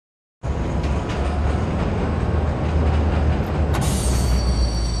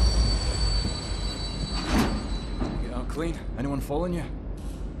clean? Anyone following you?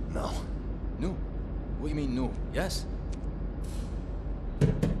 No. No? What do you mean, no? Yes?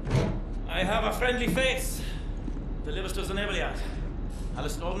 I have a friendly face. Delivers to the naval yard.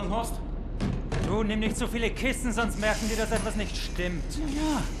 Alles in Ordnung, Horst? Du, nimm nicht so viele Kisten, sonst merken die, dass etwas nicht stimmt.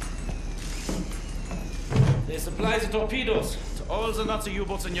 Ja. They supply the torpedoes to all the Nazi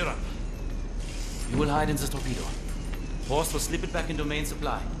U-boats in Europe. You will hide in the torpedo. Horst will slip it back into main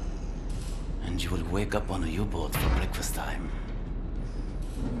supply. And you will wake up on a U-boat for breakfast time.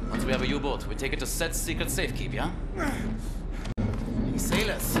 Once we have a U-boat, we take it to Set's secret safekeep, yeah? You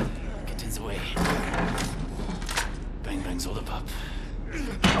sailors, get in the way. Bang bang soda pop.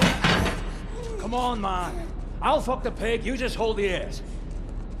 Come on, man. I'll fuck the pig, you just hold the ears.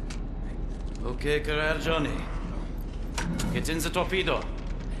 Okay, career Johnny. Get in the torpedo.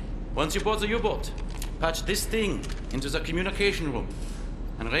 Once you board the U-boat, patch this thing into the communication room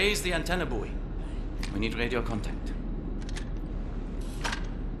and raise the antenna buoy. We need radio contact.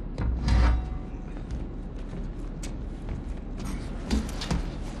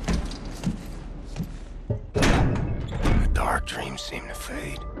 The dark dreams seem to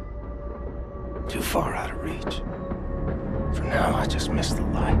fade. Too far out of reach. For now, I just miss the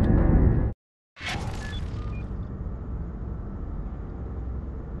light.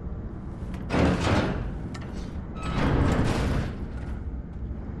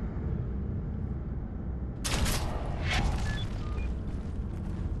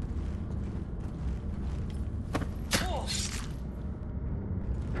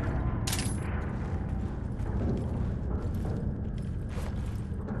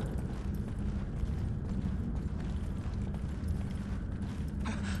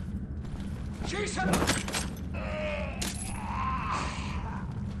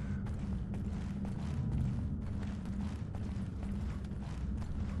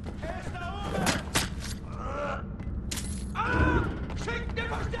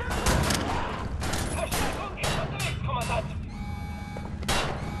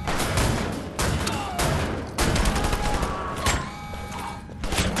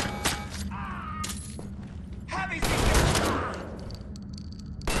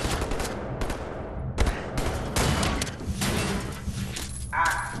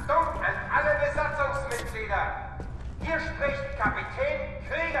 Hier spricht Kapitän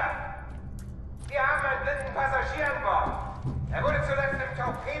Krieger. Wir haben einen blinden Passagier an Bord. Er wurde zuletzt im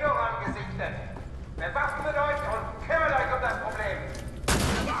Torpedoraum gesichtet. Bewaffnet euch und kümmert euch um das Problem.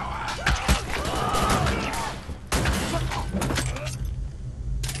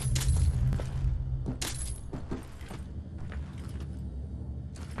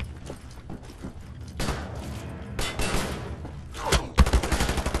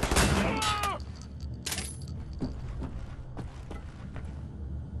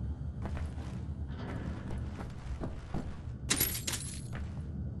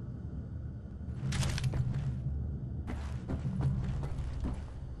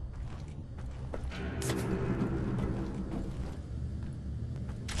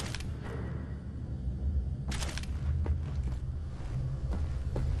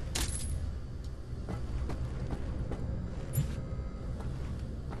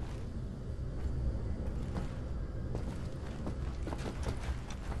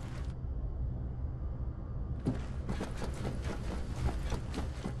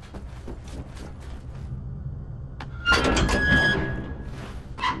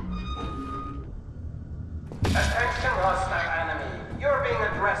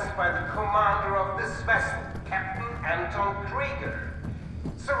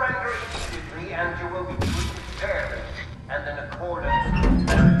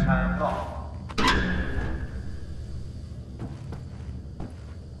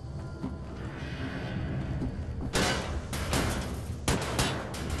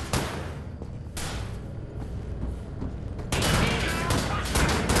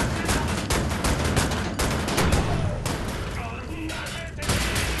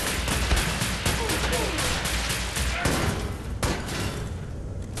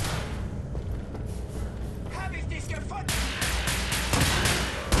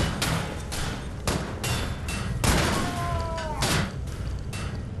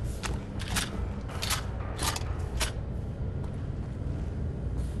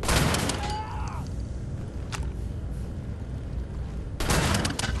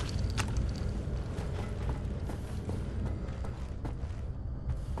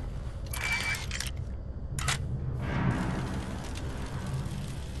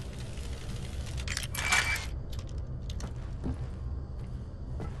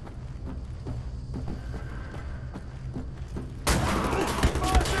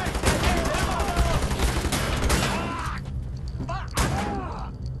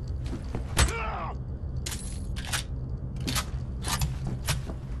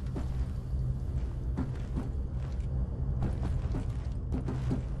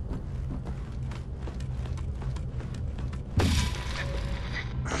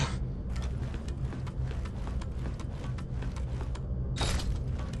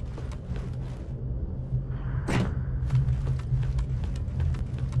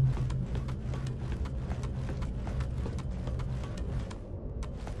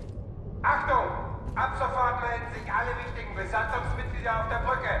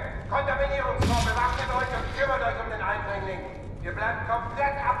 Brücke. Kontaminierungsraum, bewaffnet euch und kümmert euch um den Eindringling. Wir bleiben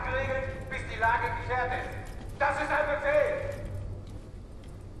komplett abgeriegelt, bis die Lage geklärt ist. Das ist ein Befehl!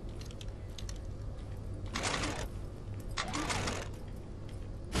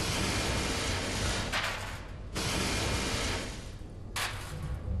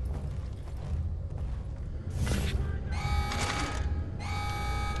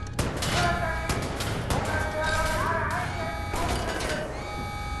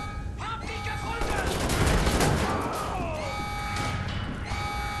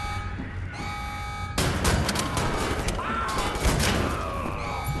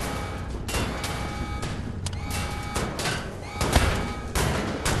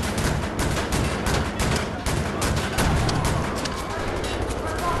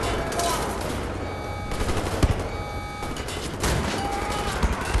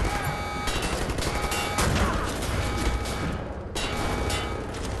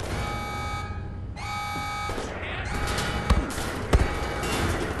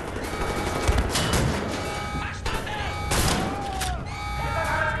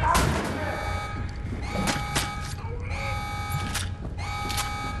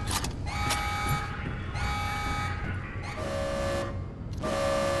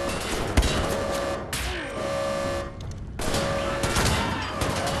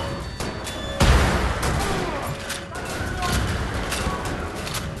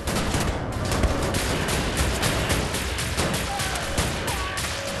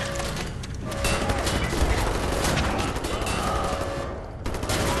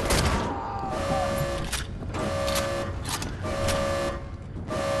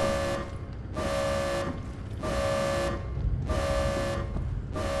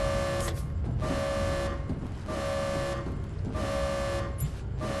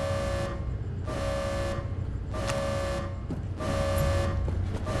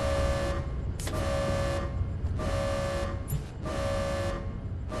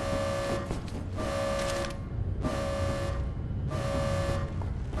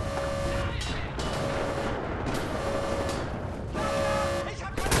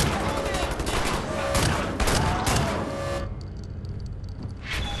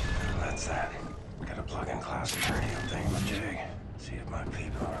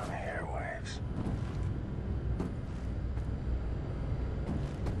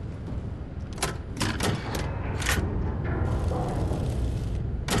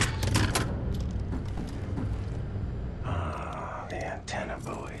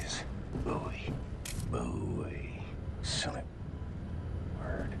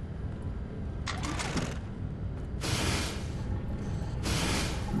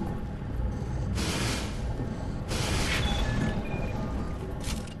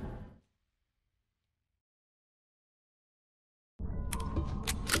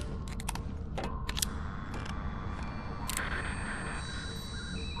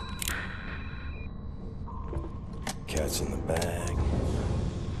 Cat's in the bag.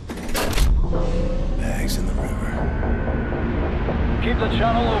 Bag's in the river. Keep the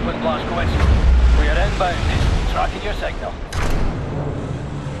channel open, Blazkowicz. We are inbound. Tracking your signal.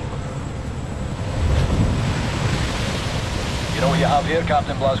 You know what you have here,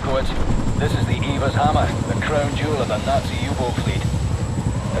 Captain Blazkowicz? This is the Eva's Hammer, the crown jewel of the Nazi U-boat fleet.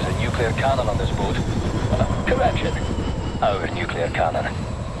 There's a nuclear cannon on this boat. Correction. Our nuclear cannon.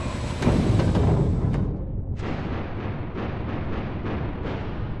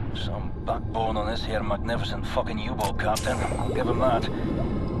 Backbone on this here magnificent fucking U-boat, Captain. I'll give him that.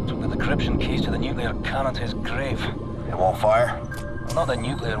 Took the decryption keys to the nuclear cannon to his grave. It won't fire? Well, not the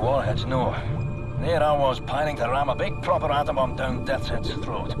nuclear warheads, no. There I was, pining to ram a big proper atom bomb down Deathshead's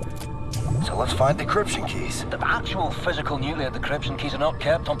throat. So let's find decryption keys. The actual physical nuclear decryption keys are not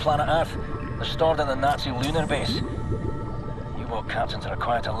kept on planet Earth. They're stored at the Nazi lunar base. U-boat captains are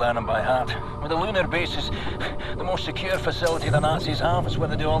required to learn them by heart. Well, the lunar base is the most secure facility the Nazis have. It's where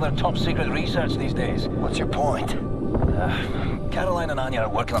they do all their top-secret research these days. What's your point? Caroline and Anya are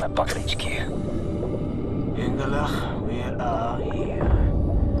working on a bucket HQ. Engelach, we are here.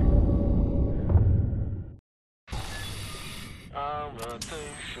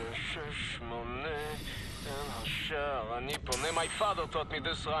 My father taught me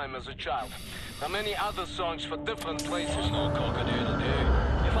this rhyme as a child. There are many other songs for different places. No cock-a-doodle-doo.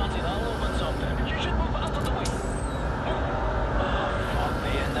 You fancy that little something? You should move out of the way. Oh, fuck me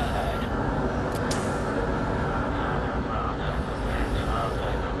in the head.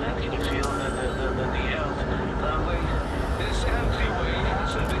 Can you feel the earth? That way? This entryway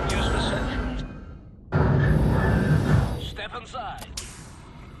hasn't been used for centuries. Step inside.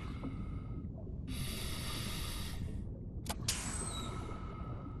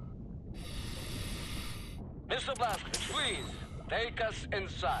 Mr. Blazkowicz, please, take us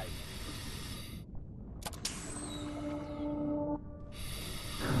inside.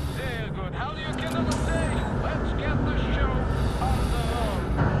 Very good. How do you get on the stage? Let's get the show on the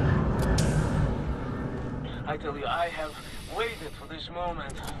road. I tell you, I have waited for this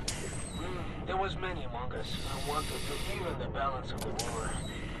moment. There was many among us who wanted to even the balance of the war.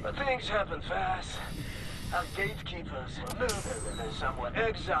 But things happen fast. Our gatekeepers were murdered and some were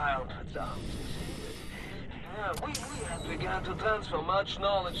exiled for towns. We had begun to transfer much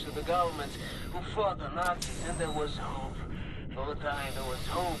knowledge to the governments who fought the Nazis, and there was hope. For a time, there was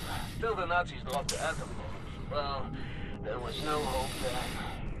hope. Till the Nazis dropped the atom bombs. Well, there was no hope then.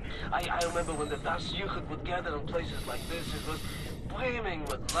 I remember when the Das Jugend would gather in places like this, it was brimming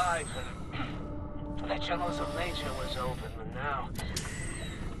with life, and the channels of nature was open. But now,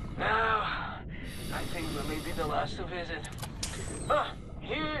 I think we may be the last to visit.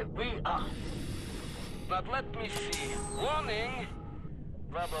 Here we are. But let me see. Warning!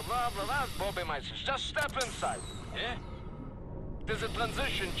 Blah, blah, blah, blah, blah. Bobby Meisters, just step inside. Yeah? There's a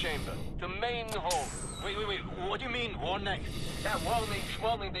transition chamber. The main hall. Wait. What do you mean, warning? Yeah,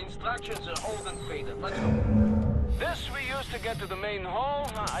 warning. The instructions are old and faded. Let's go. This we use to get to the main hall.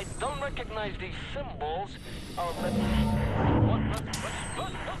 I don't recognize these symbols. Oh, let me... What?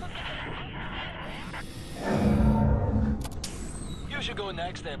 You should go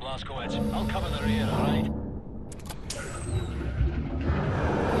next there, Blazkowicz. I'll cover the rear, all right?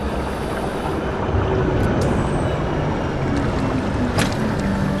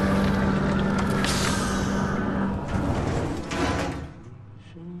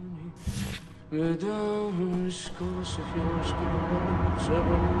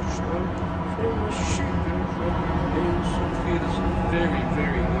 Very,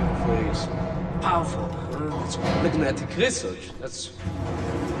 very good place. Powerful. It's magnetic research. That's...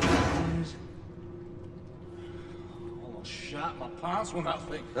 Almost shat my pants with that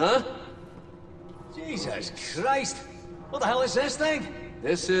thing. Huh? Jesus Christ! What the hell is this thing?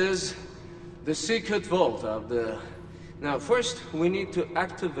 This is the secret vault out there. Now, first, we need to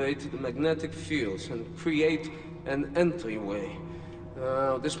activate the magnetic fields and create an entryway.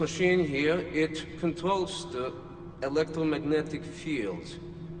 This machine here, it controls the electromagnetic field.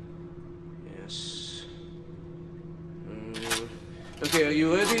 Yes. Okay, are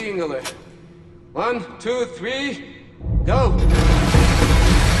you ready, Ingele? 1, 2, 3, go!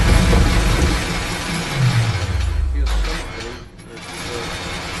 Here's something.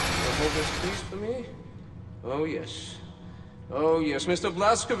 Hold this piece for me? Oh, yes. Oh, yes. Mr.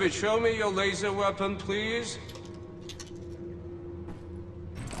 Blazkowicz, show me your laser weapon, please.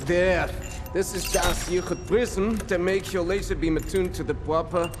 There. This is Das Jugend prism to make your laser beam attuned to the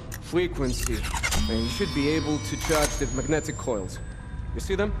proper frequency. And you should be able to charge the magnetic coils. You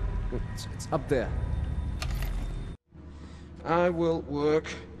see them? It's up there. I will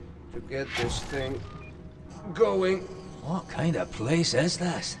work to get this thing going. What kind of place is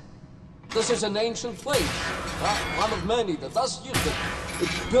this? This is an ancient place. One of many that Das Jugend.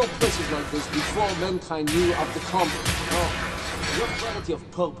 It built places like this before mankind knew of the comet. Oh. You have clarity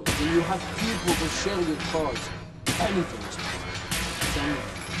of purpose, and you have people to share your cause. Anything is possible.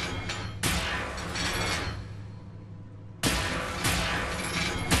 Anything.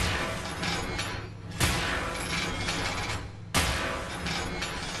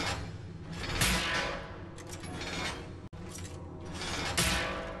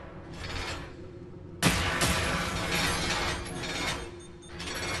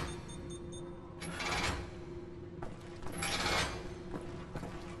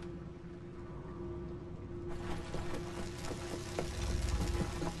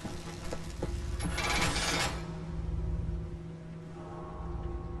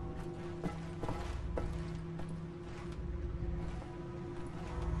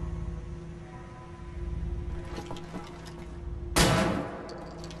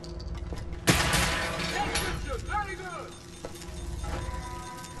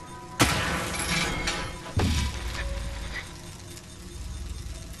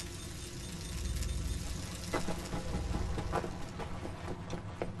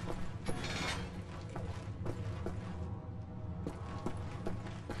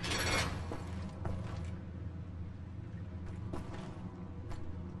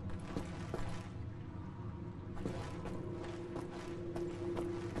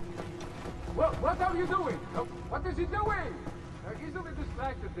 What are you doing? What is he doing? Easily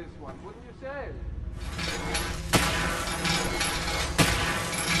distracted, this one, wouldn't you say?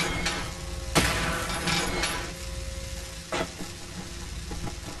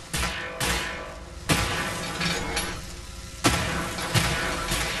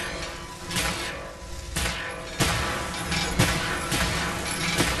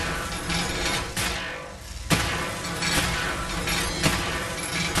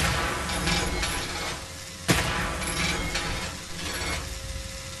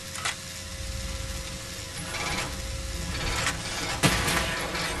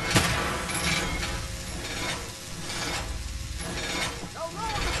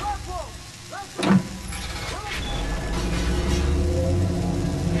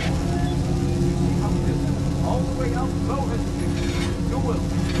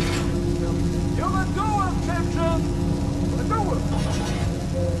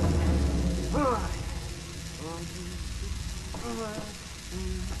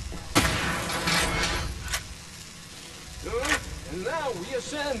 Good. And now we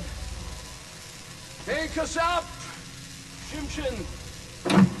ascend. Take us up, Shimshin.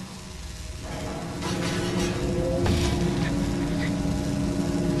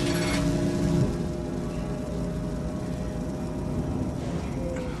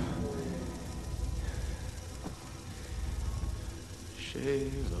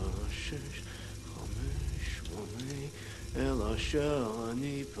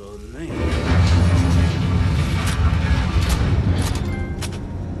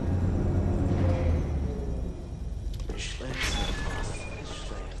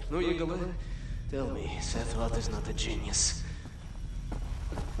 No, Yigale. Tell me, Sephiroth is not a genius.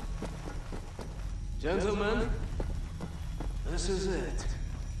 Gentlemen, this is it.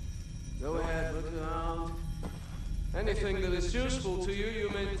 Go ahead, look around. Anything that is useful to you, you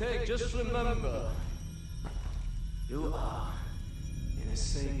may take. Just remember, you are in a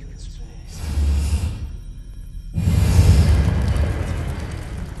sacred space.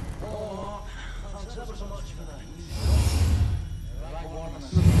 Oh, thanks ever so much for that. Right warming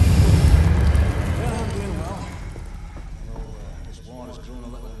us. Yeah, I'm doing well. Although this war has grown a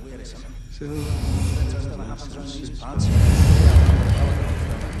little wearisome. Interesting that happens around these parts.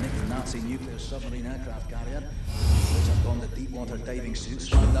 Nazi nuclear submarine aircraft carrier. Those have gone to deep water diving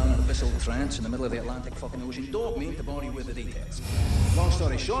suits, run down an abyssal trench in the middle of the Atlantic fucking ocean. Don't mean to bore you with the details. Long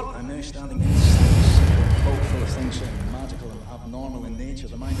story short, I'm now standing inside a secret boat full of things so magical and abnormal in nature.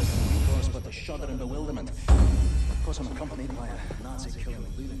 The mind has no recourse but to shudder in bewilderment. Of course, I'm accompanied by a Nazi-killing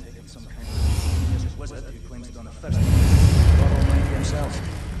lunatic and some kind of genius wizard who claims to be on the first God Almighty himself.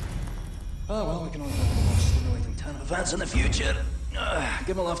 Oh well, we can only hope for the most stimulating turn of events in the future.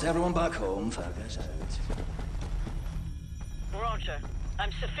 Give my love to everyone back home. Fergus out. Roger.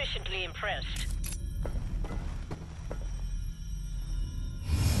 I'm sufficiently impressed.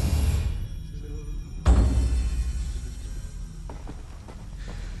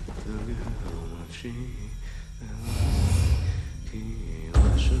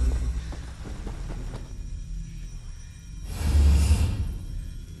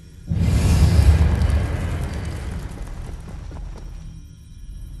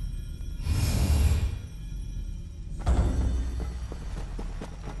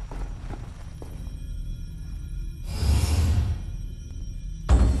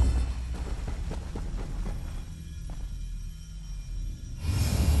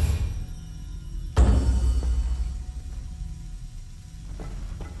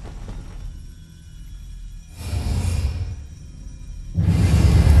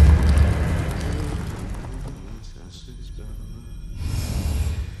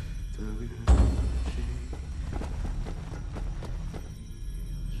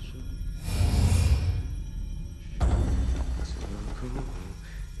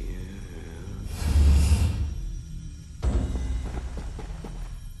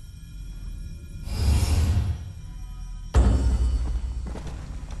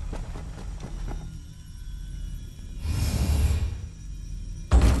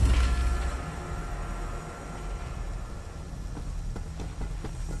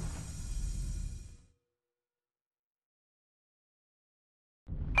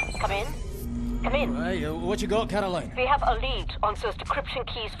 Come in. Come in. Hey, what you got, Caroline? We have a lead on those decryption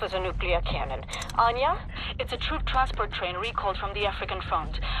keys for the nuclear cannon. Anya? It's a troop transport train recalled from the African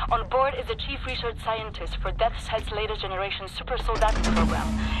front. On board is a chief research scientist for Death's Head's latest generation super soldat program.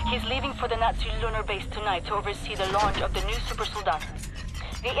 He's leaving for the Nazi lunar base tonight to oversee the launch of the new super soldat.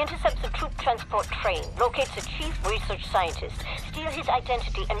 We intercept the troop transport train, locate the chief research scientist, steal his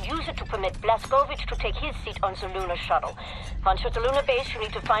identity, and use it to permit Blazkowicz to take his seat on the lunar shuttle. Once at the lunar base, you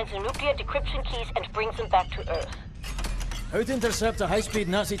need to find the nuclear decryption keys and bring them back to Earth. How to intercept a high-speed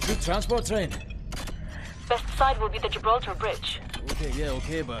Nazi troop transport train? Best side will be the Gibraltar Bridge.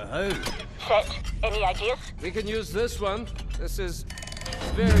 Okay, but how? Set, any ideas? We can use this one. This is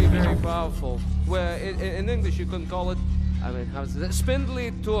very, very powerful. Where, in English, you can call it, how's it?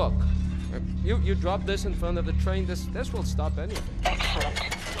 Spindly torque. You drop this in front of the train, this will stop anything. Excellent.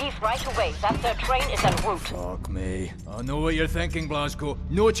 Leave right away. That their train is en route. Fuck me. I know what you're thinking, Blazko.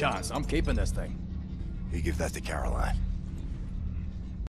 No chance. I'm keeping this thing. You give that to Caroline.